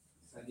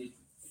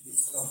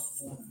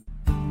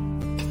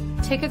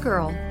Take a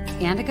girl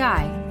and a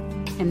guy,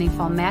 and they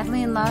fall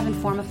madly in love and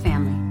form a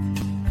family.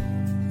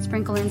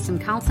 Sprinkle in some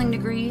counseling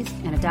degrees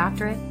and a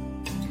doctorate,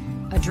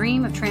 a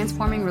dream of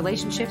transforming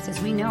relationships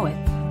as we know it.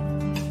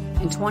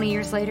 And 20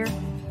 years later,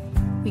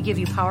 we give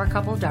you power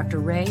couple Dr.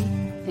 Ray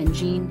and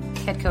Jean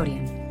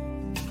Ketkodian.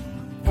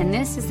 And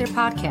this is their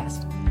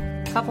podcast,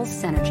 Couples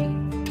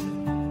Synergy.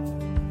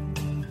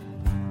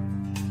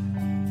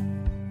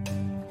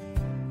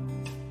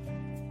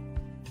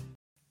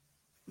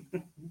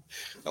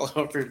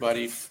 Hello,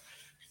 everybody.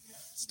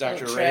 It's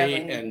Dr.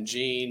 Ray and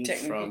Jean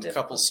from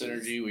Couples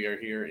Synergy. We are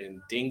here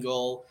in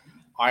Dingle,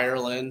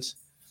 Ireland.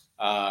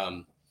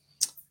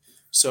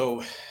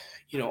 So,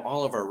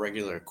 all of our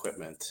regular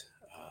equipment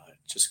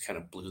just kind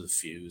of blew the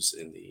fuse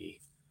in the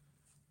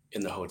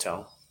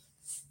hotel,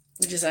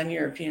 which is on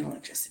European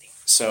electricity.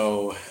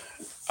 So,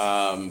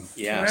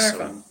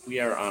 we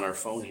are on our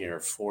phone here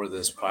for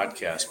this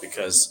podcast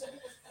because,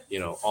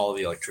 all of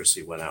the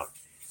electricity went out.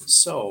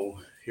 So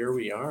here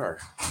we are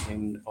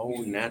in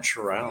Au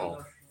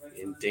Naturel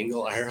in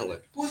Dingle,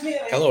 Ireland.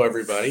 Hello,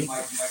 everybody.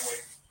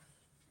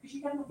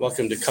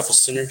 Welcome to Couple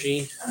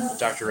Synergy,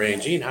 Dr. Ray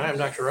and Jean. Hi, I'm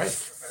Dr. Ray.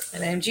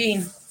 And I'm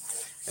Jean. And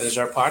this is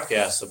our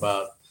podcast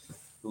about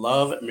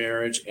love,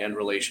 marriage, and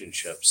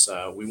relationships.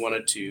 We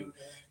wanted to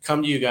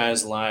come to you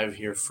guys live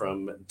here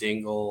from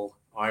Dingle,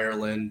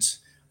 Ireland,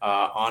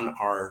 on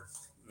our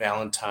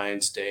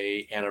Valentine's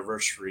Day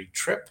anniversary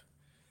trip,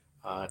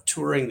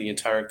 touring the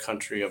entire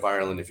country of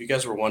Ireland. If you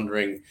guys were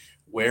wondering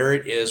where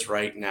it is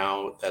right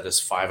now, that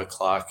is 5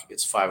 o'clock.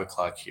 It's 5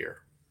 o'clock here.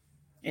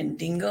 In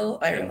Dingle,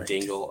 Ireland. In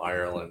Dingle,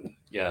 Ireland.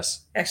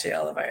 Yes. Actually,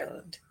 all of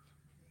Ireland.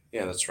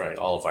 Yeah, that's right.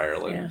 All of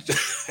Ireland. Yeah.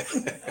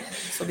 So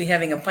we'll be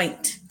having a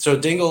pint. So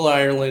Dingle,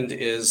 Ireland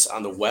is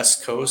on the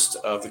west coast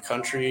of the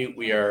country.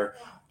 We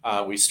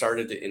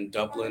started in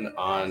Dublin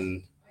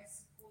on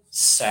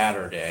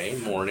Saturday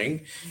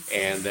morning,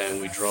 and then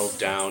we drove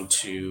down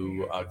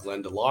to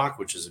Glendalough,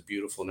 which is a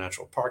beautiful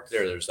natural park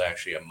there. There's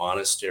actually a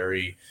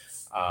monastery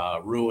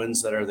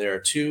ruins that are there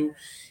too.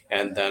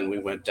 And then we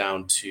went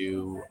down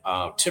to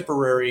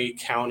Tipperary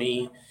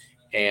County,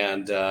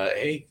 and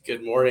hey,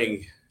 good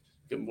morning.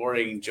 Good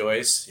morning,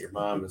 Joyce. Your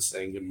mom is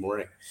saying good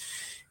morning.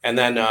 And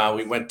then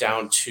we went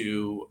down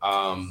to...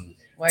 Why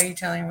are you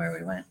telling where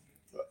we went?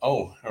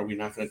 Oh, are we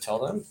not going to tell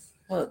them?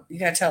 Well, you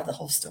got to tell the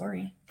whole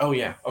story. Oh,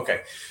 yeah.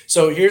 Okay.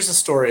 So here's the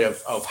story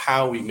of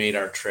how we made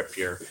our trip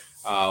here.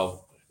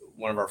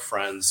 One of our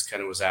friends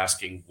kind of was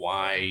asking,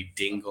 why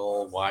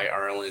Dingle? Why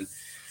Ireland?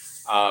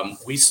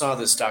 We saw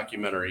this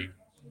documentary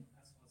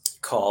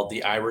called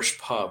The Irish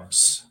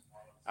Pubs.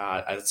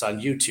 It's on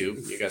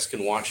YouTube. You guys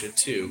can watch it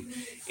too.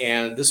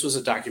 And this was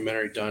a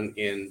documentary done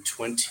in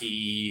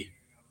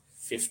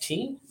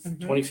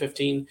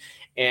 2015.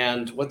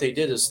 And what they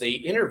did is they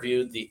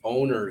interviewed the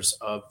owners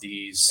of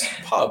these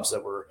pubs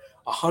that were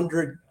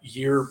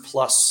 100-year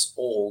plus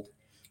old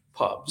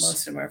pubs.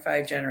 Most of them are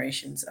 5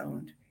 generations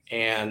owned.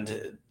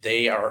 And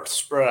they are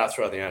spread out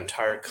throughout the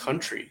entire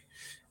country.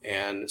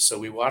 And so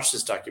we watched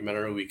this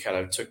documentary. We kind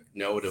of took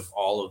note of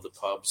all of the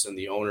pubs and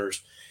the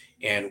owners.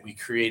 And we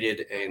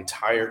created an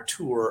entire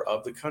tour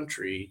of the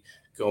country,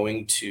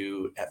 going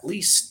to at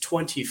least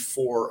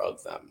 24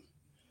 of them.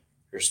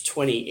 There's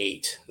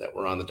 28 that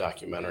were on the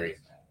documentary.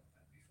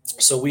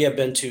 So we have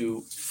been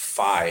to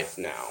 5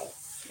 now.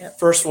 Yep.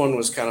 First one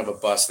was kind of a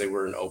bust. They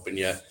weren't open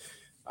yet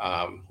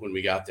when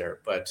we got there.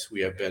 But we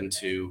have been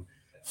to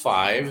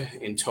 5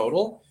 in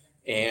total.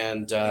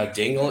 And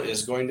Dingle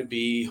is going to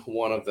be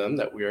one of them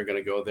that we are going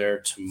to go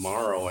there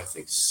tomorrow, I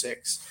think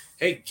 6.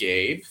 Hey,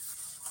 Gabe.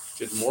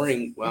 Good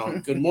morning. Well,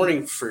 good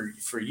morning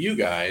for you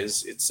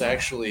guys. It's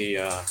actually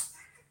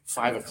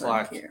 5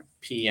 o'clock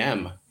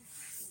p.m.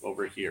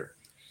 over here.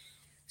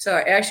 So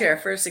actually our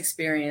first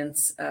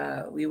experience,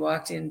 we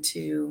walked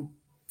into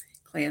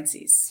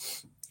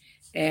Clancy's.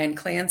 And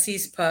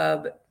Clancy's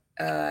pub,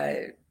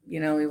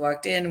 we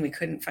walked in and we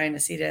couldn't find a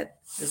seat at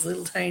this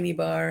little tiny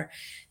bar.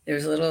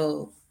 There's a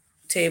little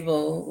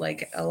table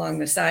like along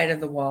the side of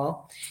the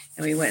wall.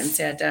 And we went and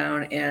sat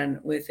down, and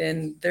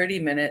within 30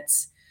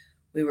 minutes,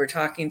 we were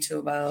talking to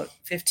about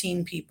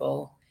 15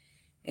 people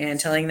and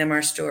telling them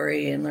our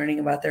story and learning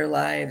about their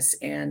lives.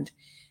 And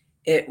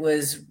it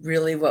was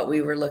really what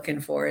we were looking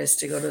for, is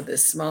to go to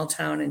this small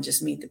town and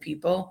just meet the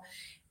people.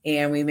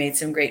 And we made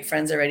some great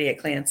friends already at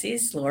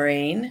Clancy's,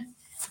 Lorraine.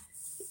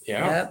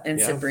 And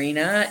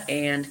Sabrina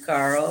and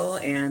Carl.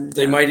 And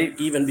they might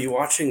even be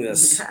watching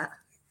this. Yeah.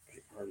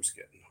 Arm's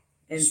getting.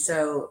 And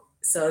so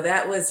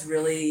that was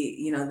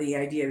really, the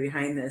idea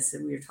behind this.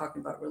 And we were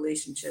talking about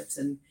relationships,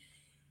 and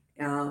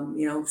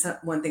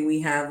one thing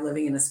we have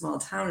living in a small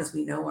town is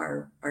we know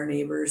our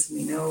neighbors,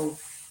 we know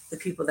the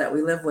people that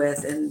we live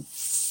with. And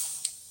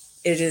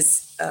it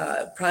is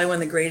probably one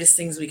of the greatest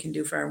things we can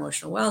do for our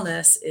emotional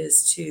wellness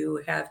is to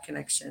have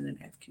connection and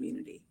have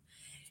community.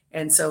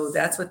 And so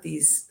that's what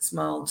these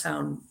small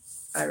town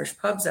Irish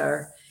pubs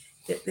are.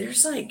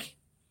 There's like,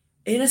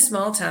 in a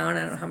small town,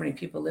 I don't know how many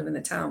people live in the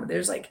town, but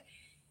there's like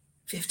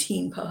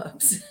 15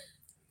 pubs.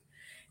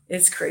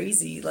 It's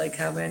crazy, like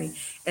how many.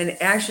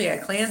 And actually,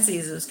 at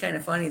Clancy's, it was kind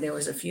of funny. There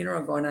was a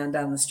funeral going on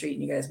down the street,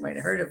 and you guys might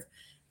have heard of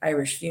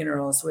Irish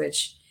funerals,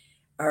 which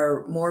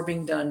are more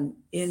being done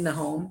in the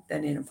home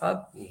than in a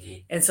pub.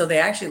 Mm-hmm. And so they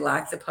actually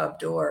locked the pub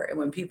door. And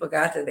when people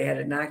got there, they had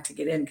to knock to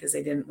get in because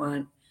they didn't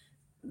want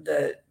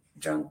the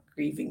drunk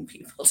grieving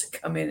people to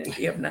come in and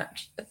be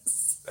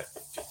obnoxious. That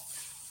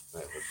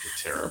would be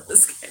terrible.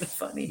 It's kind of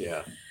funny.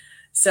 Yeah.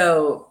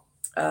 So,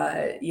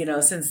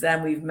 since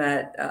then we've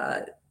met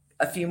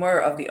a few more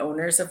of the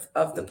owners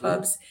of the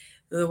pubs.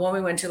 The one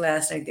we went to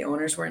last night, the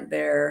owners weren't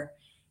there,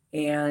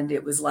 and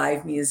it was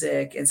live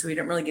music. And so we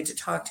didn't really get to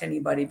talk to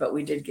anybody, but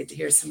we did get to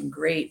hear some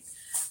great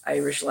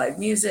Irish live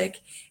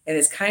music. And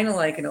it's kind of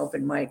like an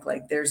open mic.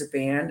 Like there's a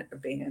band.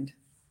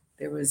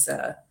 There was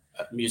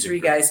music three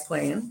group. guys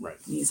playing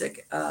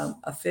music,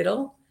 a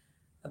fiddle,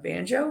 a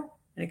banjo,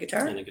 and a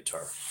guitar.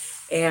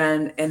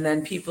 And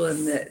then people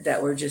that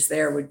were just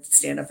there would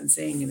stand up and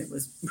sing, and it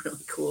was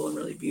really cool and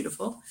really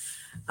beautiful.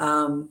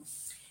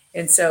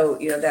 And so,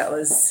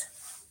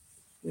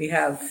 we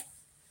have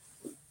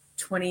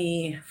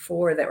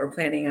 24 that we're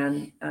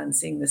planning on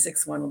seeing. The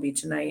sixth one will be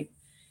tonight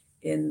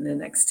in the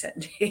next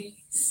 10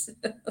 days.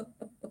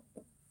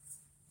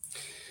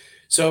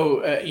 So,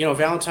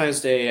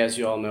 Valentine's Day, as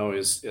you all know,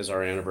 is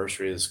our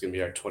anniversary. This is going to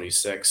be our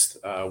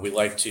 26th. We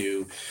like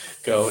to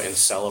go and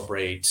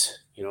celebrate,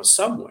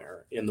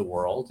 somewhere in the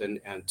world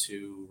and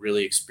to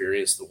really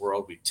experience the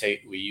world.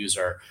 We use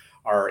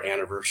our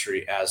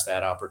anniversary as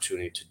that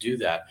opportunity to do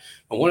that.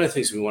 But one of the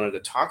things we wanted to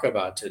talk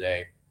about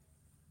today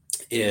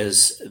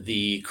is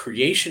the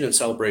creation and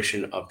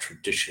celebration of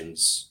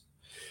traditions,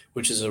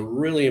 which is a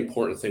really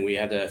important thing.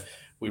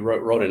 We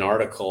wrote an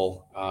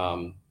article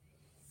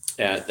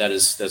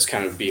that's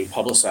kind of being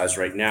publicized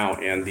right now.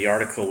 And the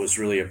article was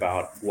really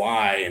about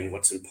why and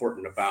what's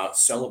important about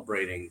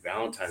celebrating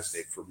Valentine's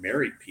Day for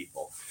married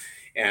people.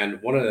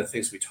 And one of the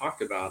things we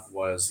talked about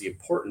was the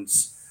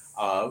importance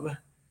of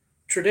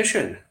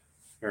tradition.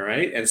 All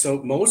right. And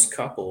so most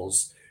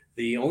couples,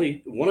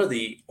 one of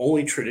the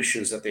only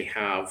traditions that they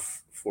have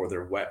for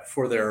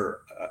their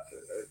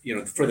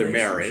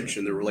marriage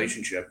and their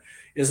relationship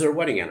is their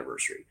wedding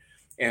anniversary.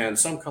 And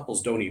some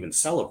couples don't even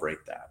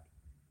celebrate that.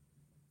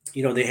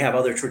 They have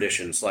other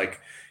traditions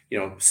like,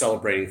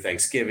 celebrating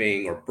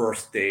Thanksgiving or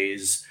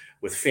birthdays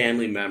with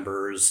family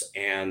members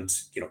and,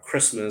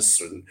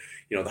 Christmas and,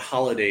 the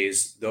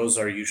holidays. Those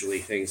are usually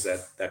things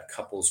that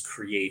couples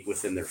create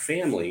within their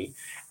family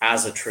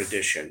as a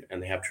tradition.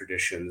 And they have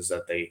traditions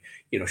that they,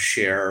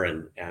 share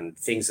and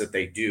things that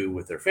they do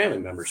with their family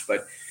members.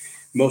 But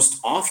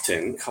most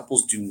often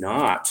couples do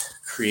not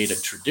create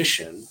a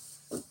tradition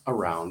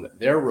around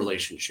their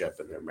relationship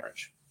and their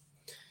marriage.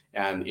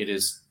 And it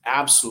is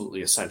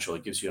absolutely essential.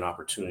 It gives you an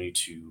opportunity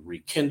to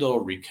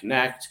rekindle,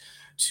 reconnect,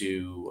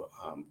 to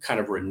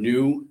kind of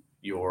renew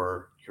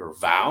your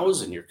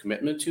vows and your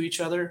commitment to each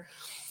other.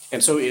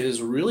 And so it is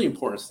a really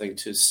important thing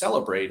to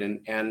celebrate.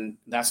 And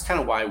that's kind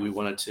of why we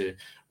wanted to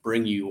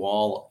bring you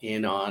all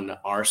in on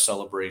our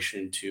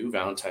celebration too.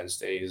 Valentine's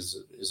Day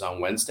is on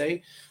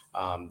Wednesday.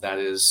 That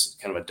is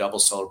kind of a double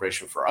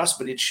celebration for us,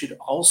 but it should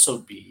also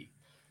be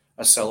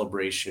a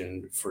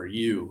celebration for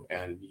you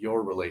and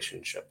your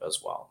relationship as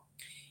well.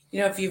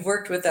 If you've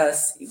worked with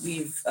us,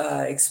 we've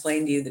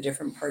explained to you the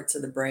different parts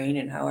of the brain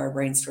and how our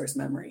brain stores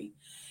memory.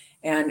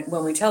 And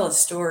when we tell a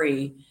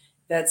story,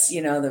 that's,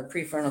 the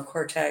prefrontal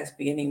cortex,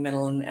 beginning,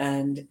 middle, and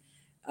end.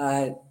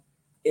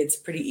 It's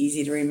pretty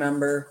easy to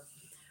remember.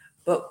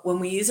 But when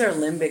we use our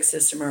limbic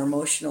system, our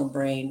emotional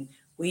brain,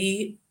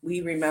 we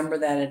remember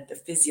that at the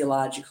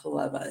physiological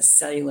level, a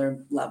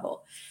cellular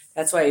level.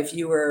 That's why if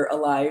you were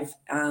alive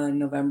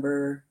on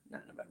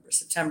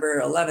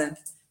September 11th,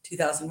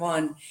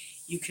 2001,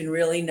 you can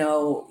really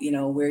know,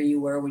 where you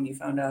were when you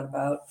found out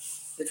about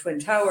the Twin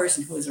Towers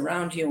and who was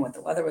around you and what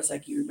the weather was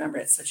like. You remember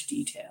it in such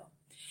detail.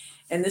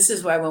 And this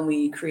is why when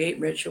we create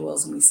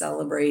rituals and we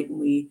celebrate and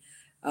we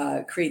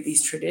create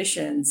these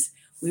traditions,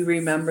 we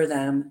remember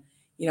them,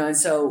 And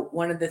so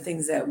one of the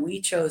things that we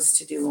chose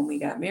to do when we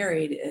got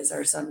married is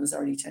our son was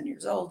already 10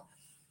 years old.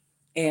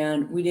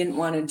 And we didn't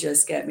want to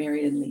just get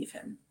married and leave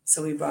him.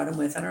 So we brought him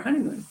with on our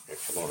honeymoon. Here,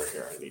 come over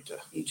here. I need to.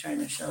 You trying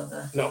to show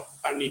the? No,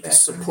 I need to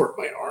support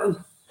my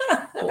arm.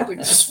 Holding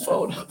this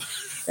phone up.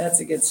 That's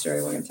a good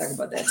story. We're going to talk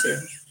about that too.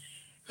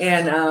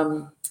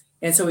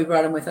 And so we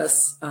brought him with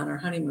us on our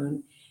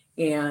honeymoon.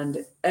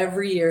 And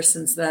every year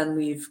since then,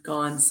 we've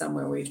gone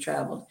somewhere. We've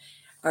traveled.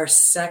 Our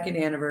second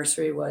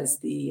anniversary was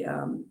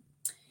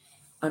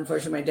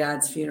unfortunately, my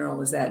dad's funeral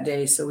was that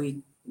day. So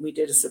we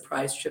did a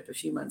surprise trip a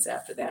few months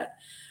after that.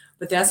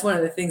 But that's one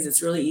of the things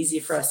that's really easy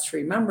for us to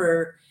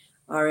remember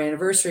our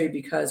anniversary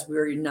because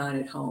we're not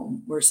at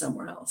home. We're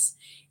somewhere else.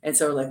 And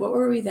so we're like, what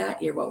were we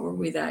that year? What were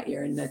we that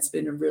year? And that's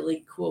been a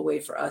really cool way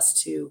for us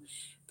to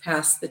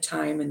pass the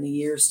time and the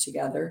years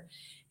together.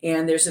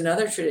 And there's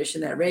another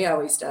tradition that Ray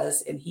always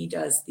does, and he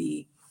does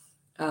the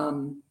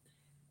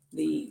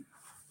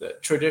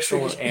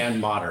traditional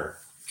and modern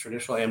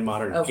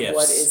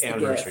gifts,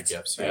 anniversary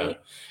gifts. Right? Yeah.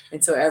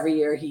 And so every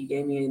year he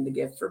gave me the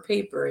gift for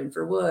paper and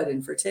for wood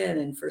and for tin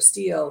and for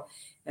steel.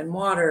 and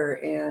water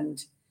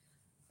and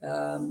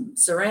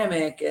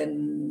ceramic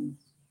and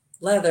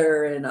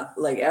leather, and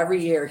like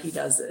every year he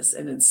does this,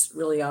 and it's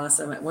really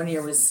awesome. One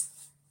year was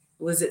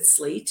it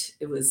slate?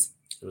 It was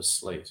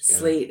slate.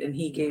 Slate, and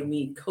he gave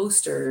me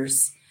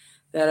coasters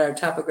that are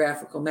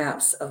topographical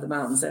maps of the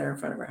mountains that are in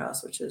front of our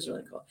house, which is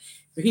really cool.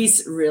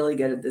 He's really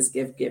good at this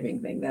gift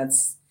giving thing.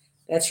 That's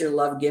your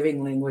love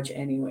giving language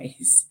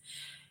anyways.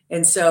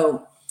 And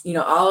so,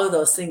 all of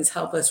those things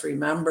help us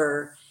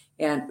remember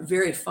and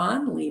very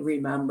fondly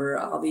remember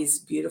all these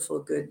beautiful,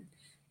 good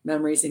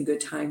memories and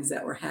good times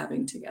that we're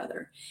having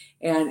together.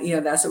 And,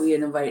 that's what we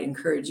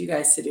encourage you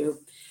guys to do.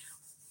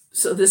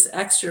 So this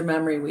extra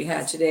memory we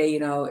had today,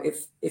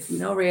 if you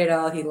know Ray at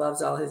all, he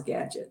loves all his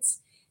gadgets.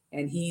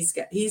 And he's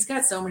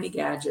got so many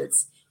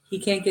gadgets, he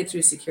can't get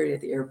through security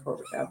at the airport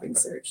without being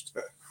searched.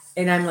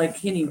 And I'm like,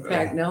 can you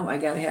pack? No, I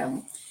got to have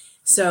him.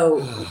 So,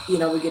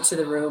 we get to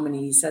the room and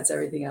he sets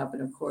everything up.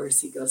 And of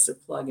course, he goes to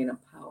plug in a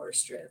power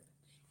strip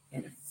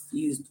and a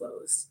fuse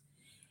blows.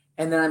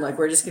 And then I'm like,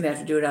 we're just going to have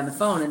to do it on the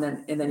phone. And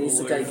then he's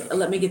like,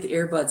 let me get the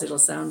earbuds. It'll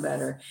sound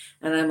better.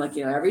 And I'm like,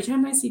 every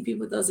time I see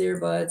people with those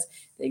earbuds,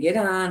 they get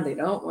on, they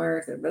don't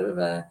work, blah, blah,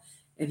 blah.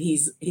 And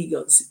he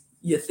goes,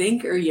 you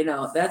think, or,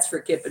 that's for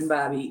Kip and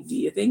Bobby. Do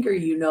you think, or,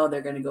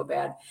 they're going to go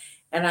bad?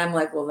 And I'm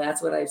like, well,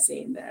 that's what I've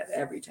seen that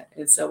every time.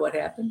 And so what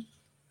happened?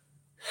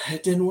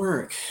 It didn't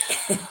work.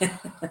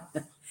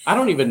 I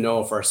don't even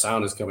know if our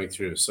sound is coming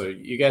through. So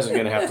you guys are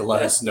going to have to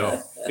let us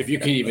know if you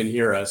can even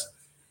hear us.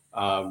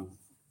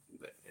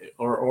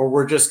 Or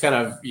we're just kind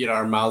of,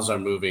 our mouths are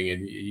moving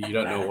and you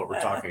don't know what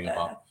we're talking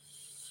about.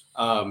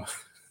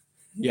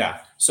 Yeah.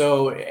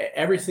 So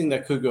everything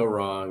that could go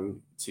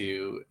wrong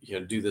to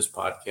do this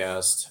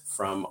podcast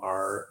from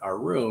our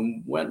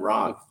room went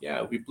wrong.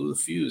 Yeah, we blew the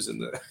fuse in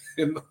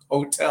the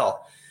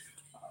hotel.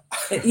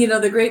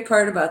 The great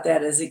part about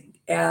that is it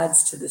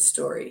adds to the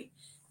story.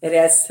 It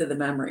adds to the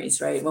memories,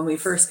 right? When we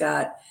first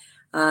got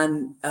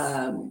on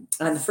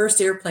the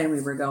first airplane we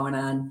were going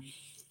on,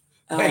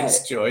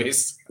 thanks,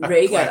 Joyce.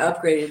 Ray got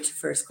upgraded to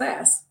first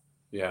class.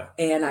 Yeah.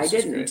 And I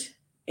didn't.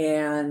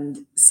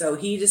 And so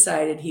he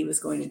decided he was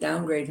going to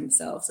downgrade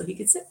himself so he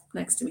could sit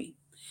next to me.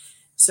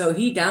 So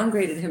he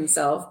downgraded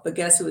himself, but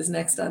guess who was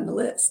next on the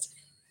list?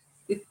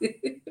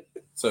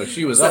 So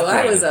she was upgraded. So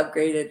I was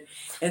upgraded.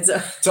 And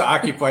so to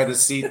occupy the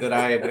seat that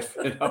I had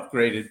been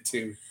upgraded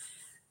to.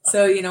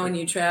 So, when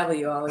you travel,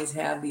 you always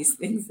have these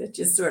things that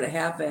just sort of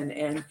happen.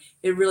 And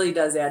it really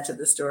does add to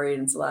the story.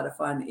 And it's a lot of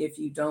fun if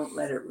you don't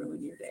let it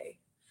ruin your day.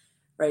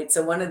 Right.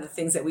 So one of the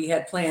things that we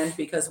had planned,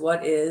 because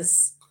what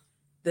is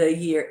the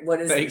year?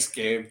 What is Thanks,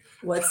 Gabe.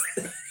 What's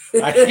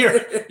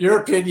your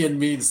opinion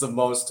means the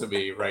most to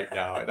me right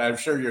now. And I'm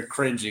sure you're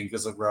cringing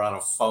because we're on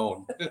a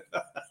phone.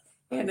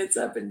 And it's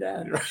up and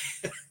down.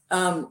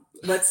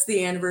 What's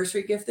the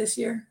anniversary gift this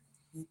year?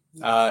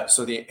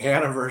 So the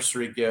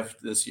anniversary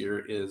gift this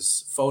year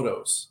is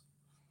photos.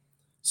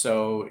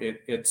 So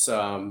it's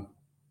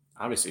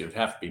obviously it would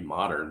have to be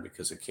modern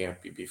because it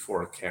can't be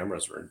before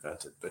cameras were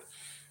invented. But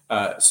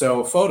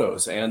so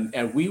photos,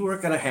 and we were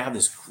going to have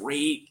this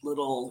great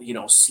little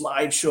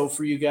slideshow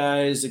for you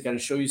guys. They're going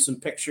to show you some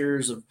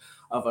pictures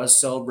of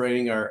us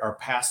celebrating our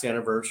past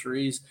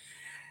anniversaries.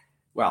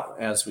 Well,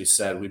 as we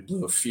said, we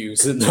blew a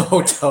fuse in the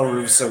hotel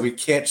room, so we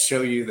can't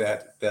show you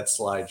that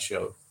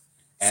slideshow.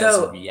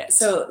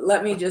 So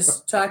let me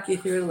just talk you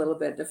through it a little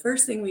bit. The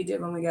first thing we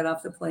did when we got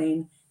off the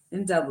plane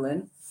in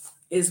Dublin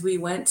is we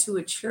went to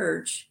a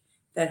church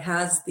that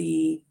has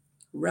the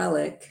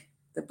relic,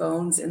 the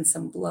bones and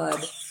some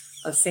blood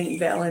of Saint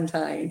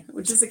Valentine,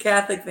 which is a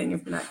Catholic thing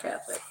if you're not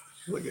Catholic.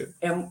 Look at.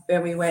 And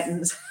we went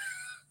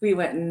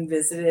and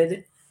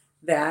visited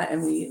that,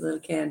 and we lit a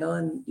candle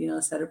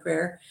and said a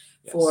prayer.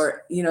 Yes.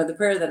 For the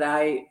prayer that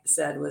I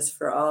said was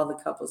for all the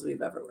couples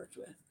we've ever worked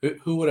with.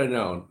 Who would have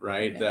known,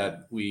 right? Yeah.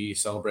 That we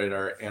celebrate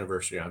our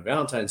anniversary on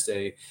Valentine's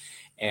Day,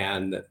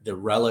 and the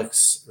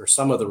relics or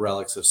some of the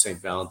relics of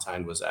Saint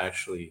Valentine was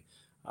actually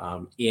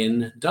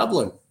in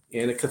Dublin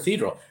in a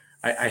cathedral.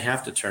 I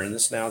have to turn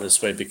this now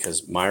this way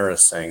because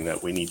Myra's saying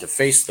that we need to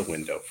face the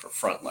window for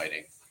front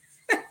lighting.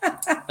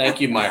 Thank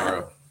you,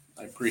 Myra.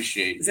 I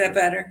appreciate it. Is that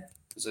better?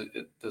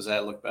 Does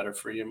that look better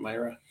for you,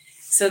 Myra?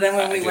 So then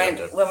when we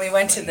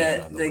went to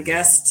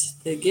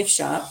the gift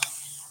shop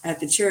at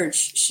the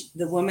church,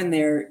 the woman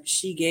there,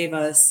 she gave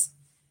us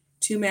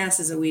 2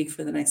 masses a week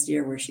for the next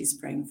year where she's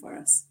praying for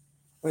us,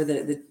 or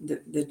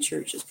the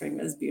church is praying.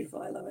 It's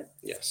beautiful. I love it.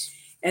 Yes.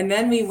 And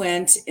then we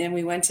went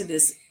to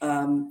this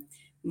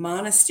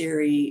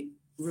monastery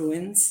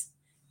ruins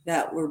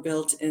that were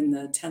built in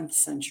the 10th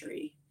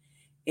century.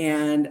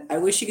 And I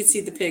wish you could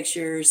see the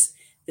pictures.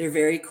 They're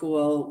very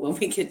cool. When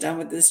we get done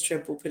with this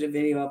trip, we'll put a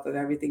video up of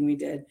everything we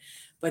did.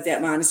 But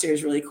that monastery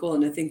is really cool.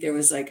 And I think there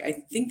was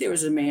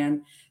a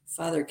man,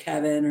 Father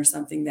Kevin or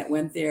something, that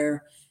went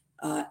there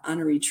on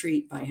a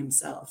retreat by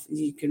himself.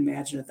 You can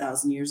imagine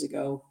 1,000 years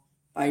ago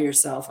by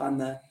yourself on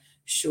the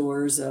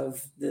shores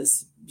of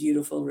this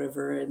beautiful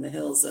river in the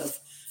hills of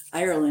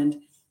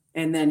Ireland.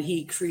 And then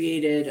he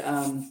created,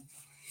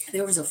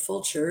 there was a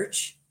full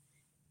church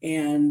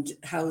and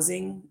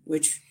housing,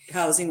 which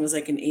housing was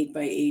like an 8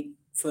 by 8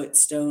 foot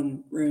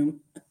stone room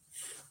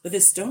with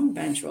a stone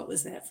bench. What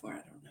was that for? I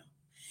don't know.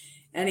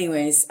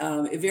 Anyways,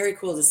 very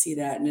cool to see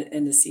that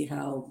and to see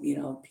how,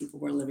 people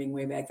were living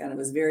way back then. It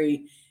was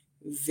very,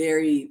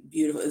 very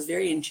beautiful. It was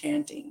very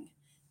enchanting.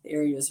 The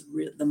area was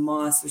the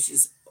moss was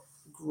just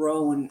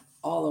growing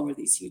all over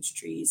these huge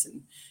trees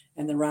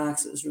and the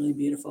rocks. It was really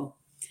beautiful.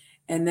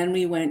 And then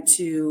we went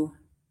to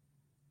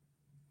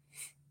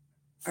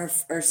our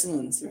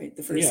saloons, right?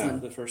 The first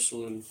one. The first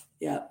saloon.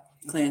 Yeah,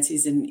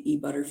 Clancy's in E.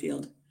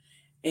 Butterfield.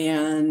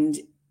 And,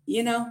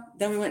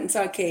 then we went and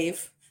saw a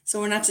cave. So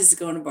we're not just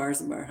going to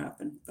bars and bar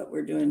hopping, but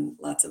we're doing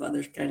lots of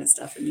other kind of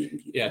stuff and meeting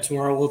people. Yeah,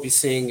 tomorrow we'll be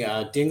seeing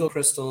Dingle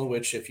Crystal,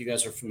 which if you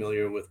guys are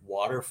familiar with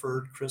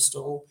Waterford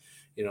Crystal,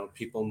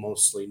 people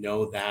mostly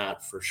know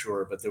that for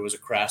sure. But there was a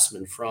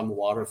craftsman from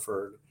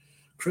Waterford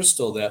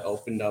Crystal that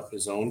opened up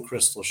his own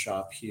crystal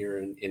shop here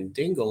in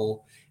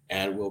Dingle,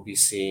 and we'll be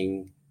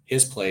seeing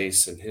his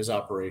place and his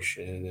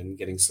operation and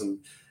getting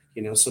some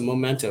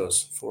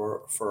mementos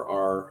for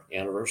our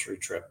anniversary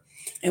trip.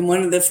 And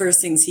one of the first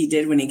things he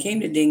did when he came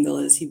to Dingle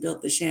is he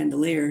built the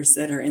chandeliers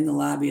that are in the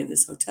lobby of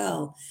this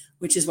hotel,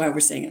 which is why we're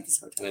staying at this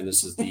hotel. And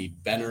this is the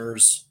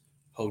Benner's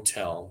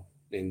Hotel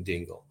in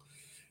Dingle.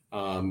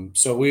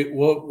 So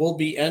we'll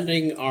be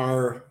ending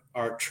our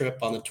trip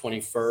on the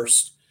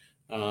 21st.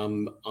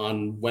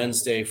 On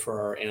Wednesday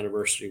for our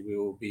anniversary, we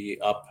will be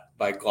up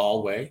by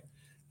Galway.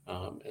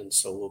 And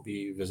so we'll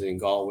be visiting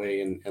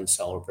Galway and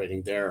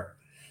celebrating there.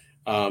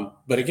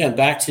 But again,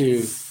 back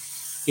to,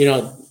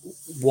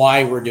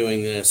 why we're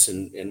doing this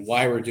and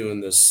why we're doing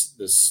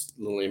this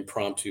little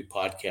impromptu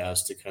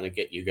podcast to kind of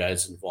get you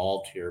guys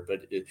involved here.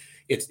 But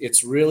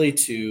it's really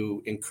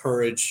to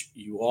encourage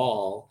you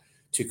all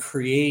to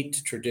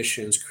create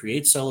traditions,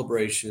 create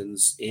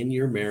celebrations in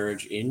your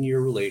marriage, in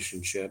your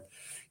relationship.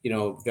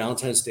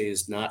 Valentine's Day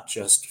is not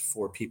just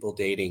for people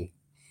dating.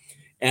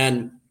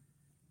 And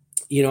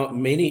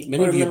many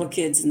or of you, little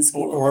kids in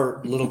school,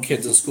 or little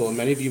kids in school. And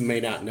many of you may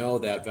not know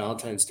that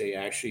Valentine's Day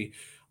actually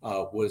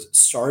was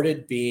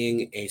started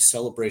being a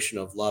celebration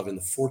of love in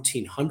the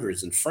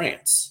 1400s in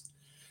France.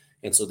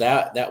 And so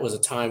that was a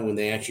time when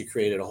they actually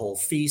created a whole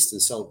feast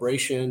and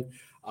celebration.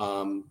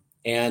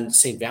 And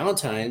St.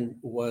 Valentine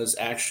was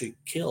actually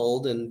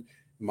killed and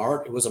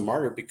was a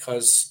martyr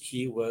because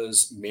he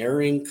was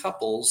marrying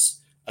couples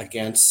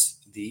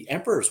against the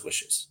emperor's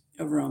wishes.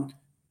 Of Rome.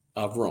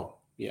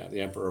 Yeah,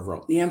 the emperor of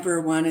Rome. The emperor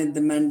wanted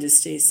the men to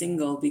stay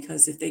single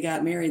because if they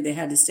got married, they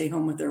had to stay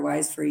home with their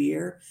wives for a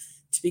year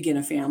to begin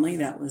a family.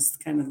 That was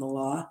kind of the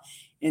law.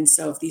 And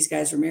so if these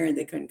guys were married,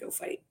 they couldn't go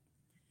fight.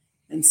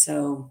 And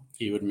so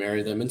he would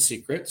marry them in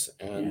secret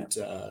and,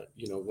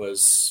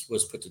 was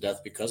put to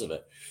death because of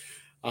it.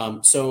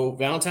 So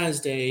Valentine's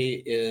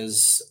Day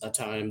is a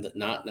time that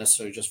not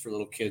necessarily just for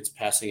little kids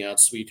passing out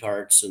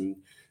sweethearts and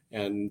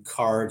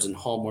cards and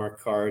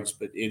Hallmark cards,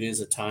 but it is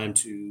a time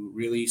to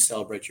really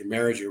celebrate your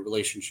marriage, your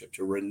relationship,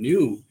 to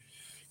renew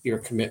your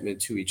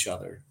commitment to each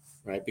other,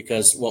 right?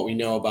 Because what we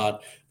know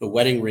about the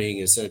wedding ring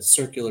is that it's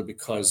circular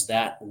because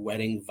that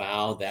wedding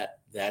vow, that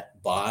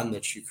bond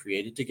that you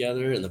created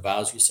together and the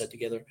vows you set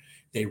together,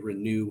 they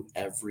renew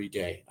every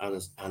day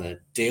on a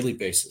daily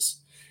basis.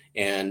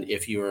 And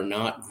if you are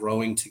not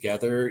growing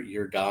together,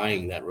 you're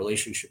dying. That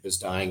relationship is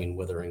dying and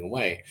withering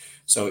away.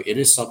 So it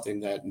is something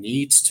that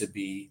needs to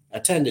be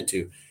attended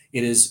to.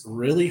 It is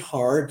really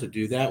hard to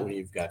do that when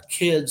you've got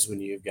kids, when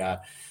you've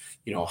got,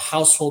 a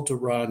household to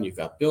run, you've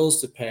got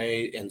bills to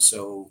pay. And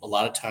so a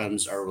lot of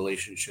times our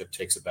relationship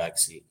takes a back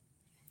seat.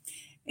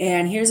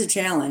 And here's a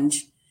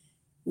challenge.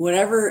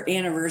 Whatever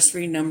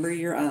anniversary number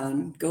you're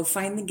on, go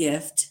find the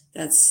gift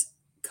that's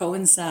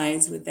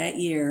coincides with that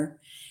year.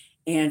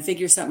 And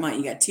figure something out.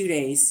 You got 2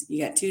 days.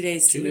 You got 2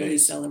 days to really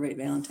celebrate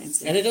Valentine's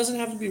Day. And it doesn't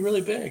have to be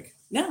really big.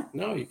 No,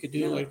 you could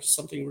do like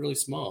something really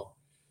small.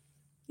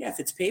 Yeah, if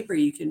it's paper,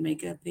 you can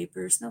make a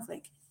paper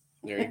snowflake.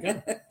 There you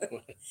go.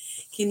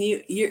 Can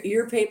you,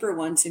 your paper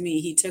one to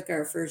me, he took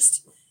our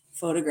first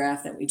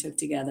photograph that we took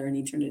together and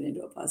he turned it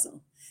into a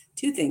puzzle.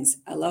 2 things.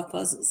 I love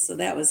puzzles. So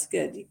that was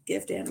good.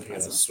 Gift and a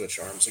puzzle. Switch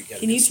arms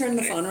again. Can you turn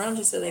the phone around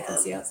just so they can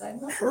see outside?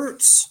 It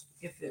hurts.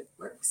 If it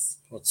works.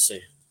 Let's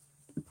see.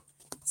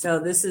 So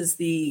this is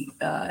the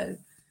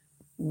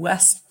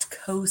west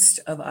coast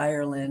of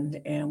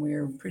Ireland, and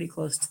we're pretty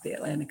close to the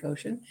Atlantic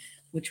Ocean,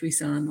 which we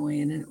saw on the way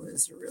in, and it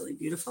was really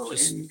beautiful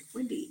and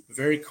windy.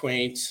 Very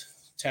quaint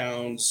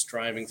towns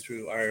driving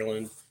through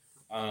Ireland.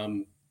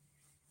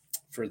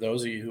 For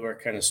those of you who are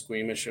kind of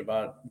squeamish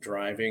about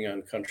driving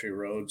on country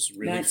roads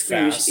really Not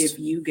fast. If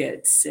you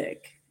get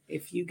sick,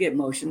 if you get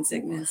motion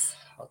sickness,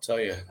 I'll tell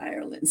you.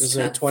 Ireland's this is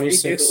a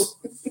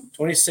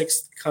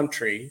 26th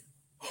country.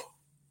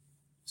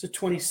 It's a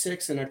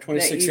 26 and our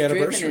 26th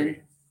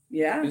anniversary.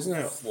 Yeah. Isn't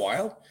that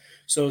wild?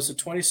 So it's the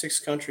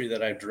 26th country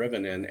that I've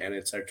driven in, and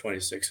it's our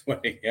 26th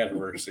wedding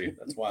anniversary.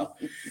 That's wild.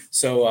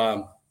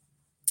 So,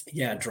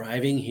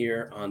 driving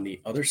here on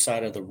the other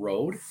side of the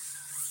road,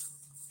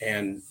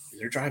 and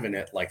they're driving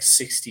at like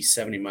 60,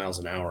 70 miles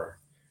an hour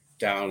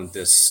down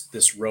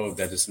this road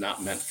that is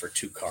not meant for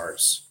 2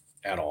 cars.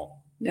 at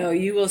all. No,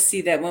 you will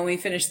see that when we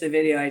finish the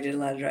video. I did a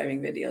lot of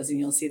driving videos, and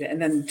you'll see that.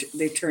 And then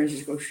the turns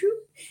just go shoot,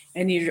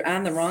 and you're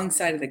on the wrong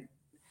side of the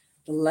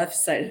left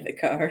side of the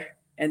car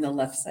and the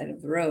left side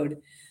of the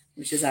road,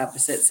 which is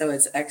opposite. So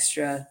it's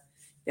extra.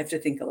 You have to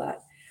think a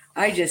lot.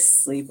 I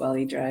just sleep while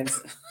he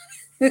drives.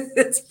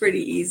 It's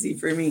pretty easy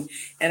for me,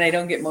 and I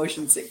don't get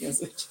motion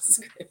sickness, which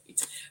is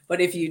great. But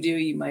if you do,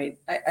 you might.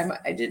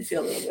 I did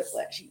feel a little bit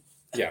flashy.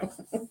 Yeah,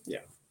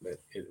 but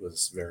it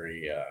was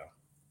very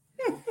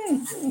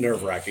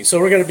nerve-wracking. So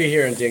we're going to be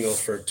here in Dingle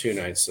for 2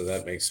 nights, so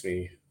that makes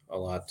me a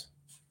lot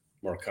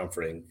more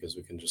comforting because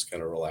we can just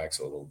kind of relax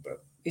a little bit.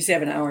 You used to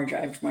have an hour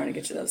drive tomorrow to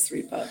get to those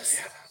 3 pubs.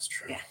 Yeah, that's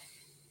true. Yeah.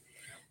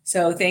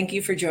 So thank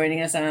you for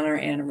joining us on our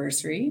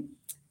anniversary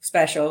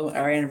special.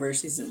 Our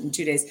anniversary is in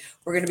 2 days.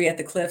 We're going to be at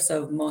the Cliffs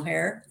of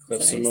Mohair.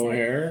 Cliffs of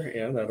Mohair.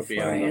 Yeah, that'll be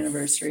on our the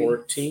anniversary.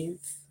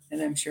 14th.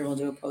 And I'm sure we'll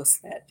do a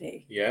post that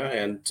day. Yeah,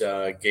 and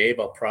Gabe,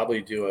 I'll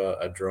probably do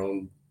a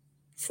drone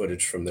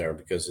footage from there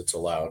because it's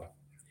allowed.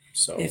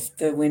 So if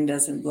the wind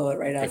doesn't blow it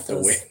right off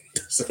those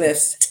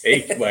cliffs,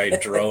 take my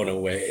drone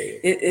away.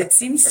 It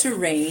seems to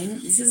rain.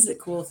 This is a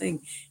cool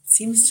thing. It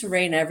seems to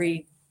rain at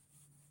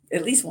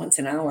least once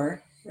an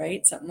hour,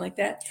 right? Something like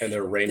that. And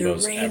there are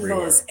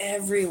rainbows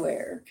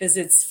everywhere because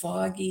it's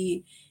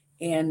foggy,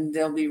 and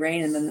there'll be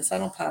rain, and then the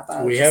sun will pop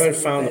out. We haven't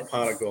found the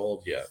pot of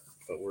gold yet,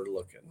 but we're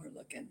looking.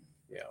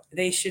 Yeah,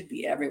 they should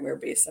be everywhere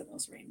based on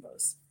those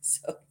rainbows.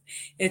 So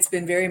it's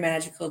been very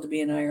magical to be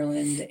in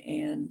Ireland,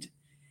 and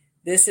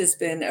this has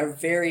been a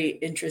very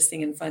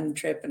interesting and fun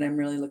trip, and I'm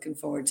really looking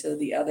forward to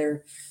the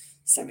other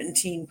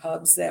 17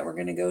 pubs that we're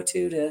going to go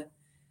to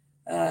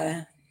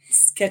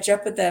catch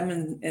up with them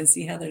and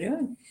see how they're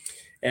doing.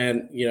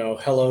 And,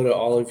 hello to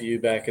all of you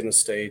back in the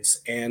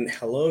States, and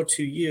hello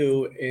to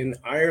you in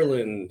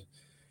Ireland.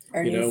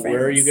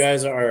 Where you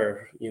guys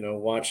are,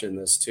 watching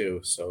this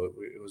too. So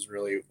it was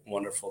really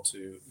wonderful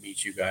to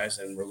meet you guys,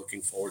 and we're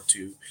looking forward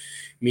to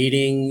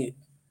meeting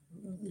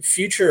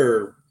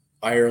future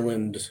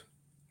Ireland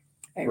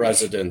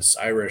residents,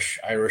 Irish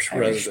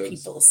residents.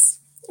 Peoples.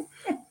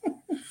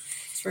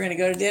 So we're going to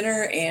go to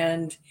dinner,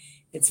 and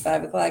it's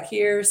 5:00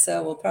 here,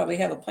 so we'll probably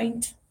have a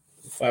pint.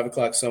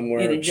 5:00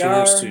 somewhere.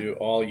 Cheers to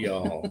all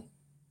y'all.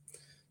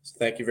 So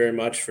thank you very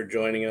much for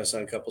joining us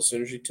on Couples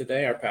Synergy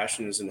today. Our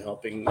passion is in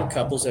helping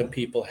couples and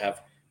people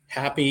have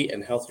happy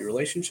and healthy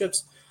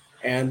relationships.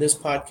 And this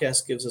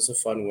podcast gives us a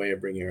fun way of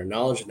bringing our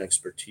knowledge and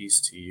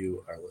expertise to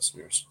you, our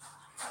listeners.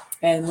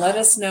 And let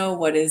us know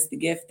what is the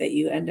gift that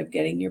you end up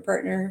getting your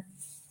partner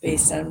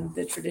based on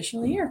the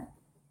traditional year.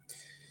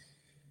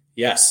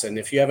 Yes. And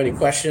if you have any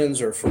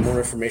questions or for more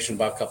information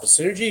about Couples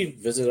Synergy,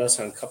 visit us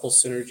on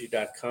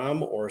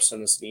couplessynergy.com or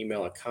send us an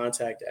email at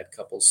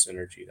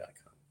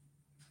contact@couplessynergy.com.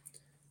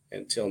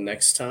 Until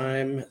next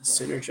time,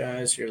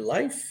 synergize your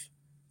life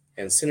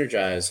and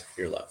synergize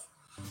your love.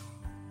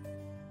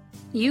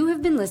 You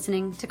have been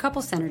listening to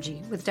Couple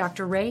Synergy with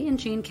Dr. Ray and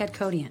Jean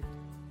Kadkodian.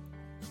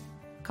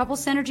 Couple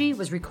Synergy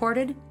was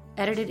recorded,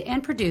 edited,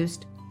 and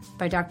produced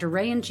by Dr.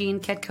 Ray and Jean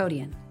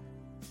Kadkodian.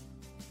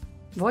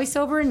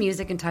 Voiceover and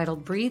music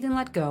entitled Breathe and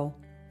Let Go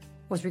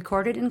was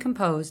recorded and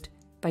composed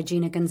by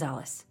Gina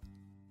Gonzalez.